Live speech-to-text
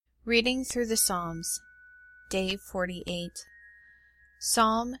Reading through the Psalms, Day 48.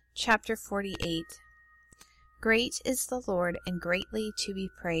 Psalm chapter 48. Great is the Lord and greatly to be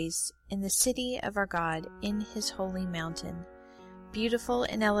praised in the city of our God, in his holy mountain. Beautiful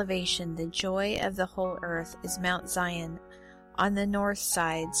in elevation, the joy of the whole earth is Mount Zion, on the north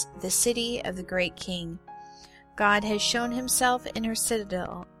sides, the city of the great King. God has shown himself in her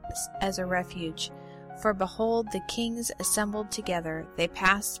citadel as a refuge. For behold, the kings assembled together, they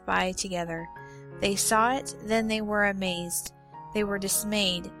passed by together. They saw it, then they were amazed. They were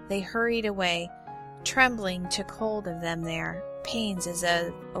dismayed, they hurried away. Trembling took hold of them there, pains as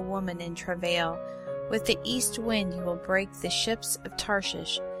of a woman in travail. With the east wind you will break the ships of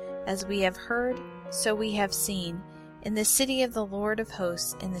Tarshish. As we have heard, so we have seen. In the city of the Lord of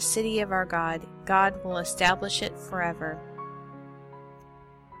hosts, in the city of our God, God will establish it forever.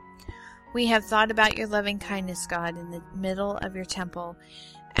 We have thought about your loving kindness, God, in the middle of your temple.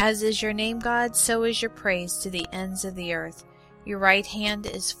 As is your name, God, so is your praise to the ends of the earth. Your right hand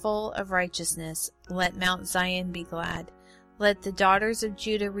is full of righteousness. Let Mount Zion be glad. Let the daughters of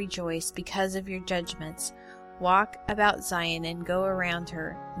Judah rejoice because of your judgments. Walk about Zion and go around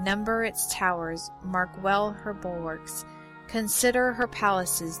her. Number its towers. Mark well her bulwarks. Consider her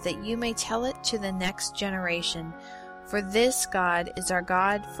palaces, that you may tell it to the next generation. For this God is our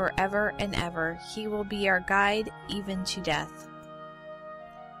God forever and ever. He will be our guide even to death.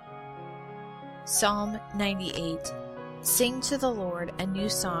 Psalm 98. Sing to the Lord a new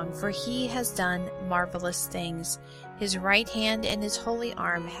song, for he has done marvelous things. His right hand and his holy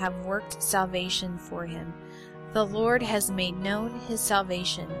arm have worked salvation for him. The Lord has made known his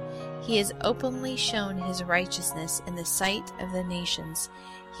salvation. He has openly shown his righteousness in the sight of the nations.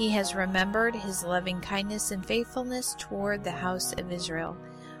 He has remembered his loving kindness and faithfulness toward the house of Israel.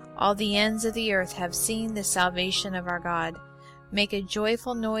 All the ends of the earth have seen the salvation of our God. Make a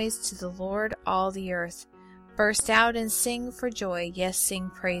joyful noise to the Lord, all the earth. Burst out and sing for joy, yes, sing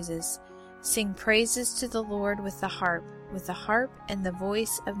praises. Sing praises to the Lord with the harp and the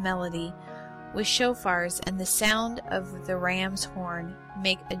voice of melody, with shofars and the sound of the ram's horn.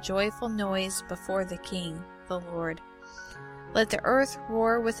 Make a joyful noise before the King, the Lord. Let the earth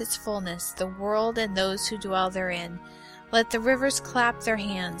roar with its fullness, the world and those who dwell therein. Let the rivers clap their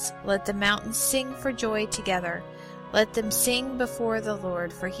hands. Let the mountains sing for joy together. Let them sing before the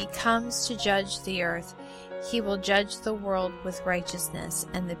Lord, for he comes to judge the earth. He will judge the world with righteousness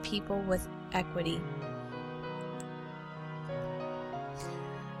and the people with equity.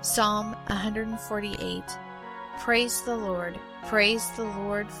 Psalm 148. Praise the Lord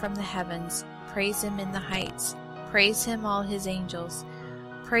from the heavens. Praise him in the heights. Praise him, all his angels.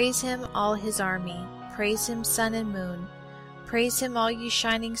 Praise him, all his army. Praise him, sun and moon. Praise him, all you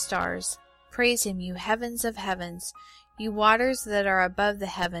shining stars. Praise him, you heavens of heavens, you waters that are above the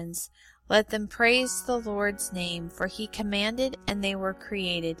heavens. Let them praise the Lord's name, for he commanded and they were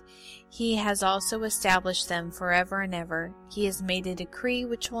created. He has also established them forever and ever. He has made a decree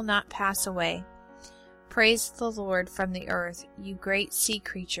which will not pass away. Praise the Lord from the earth, you great sea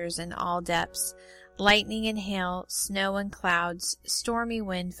creatures in all depths. Lightning and hail, snow and clouds, stormy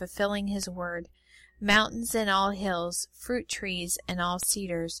wind fulfilling his word, mountains and all hills, fruit trees and all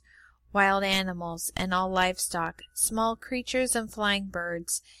cedars, wild animals and all livestock, small creatures and flying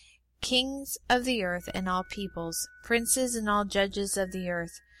birds, kings of the earth and all peoples, princes and all judges of the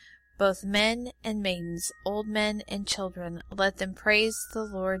earth, both men and maidens, old men and children, let them praise the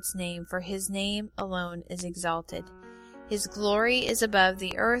Lord's name, for his name alone is exalted. His glory is above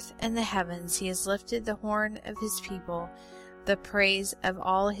the earth and the heavens. He has lifted the horn of his people, the praise of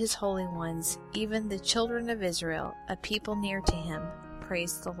all his holy ones, even the children of Israel, a people near to him.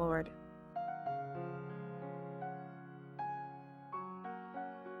 Praise the Lord.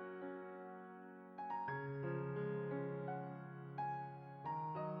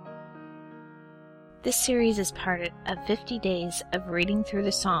 This series is part of 50 days of reading through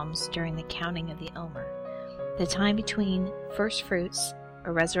the Psalms during the counting of the Omer, the time between First Fruits,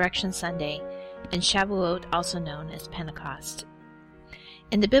 or Resurrection Sunday, and Shavuot, also known as Pentecost.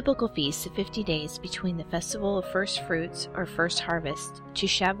 In the biblical feast, the 50 days between the festival of First Fruits, or First Harvest, to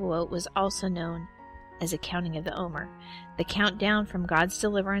Shavuot was also known as a counting of the Omer, the countdown from God's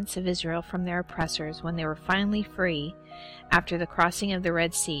deliverance of Israel from their oppressors when they were finally free after the crossing of the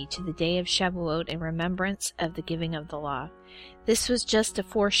Red Sea, to the day of Shavuot in remembrance of the giving of the law. This was just a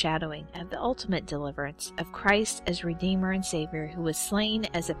foreshadowing of the ultimate deliverance of Christ as Redeemer and Savior, who was slain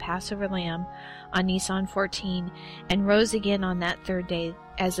as a Passover lamb on Nisan 14 and rose again on that third day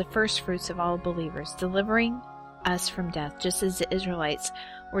as the first fruits of all believers, delivering us from death, just as the Israelites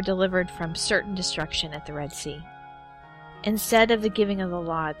were delivered from certain destruction at the Red Sea. Instead of the giving of the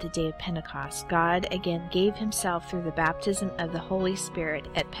law at the day of Pentecost, God again gave himself through the baptism of the Holy Spirit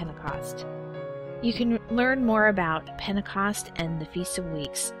at Pentecost. You can learn more about Pentecost and the Feast of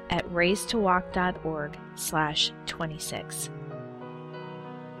Weeks at raisetowalk.org/26.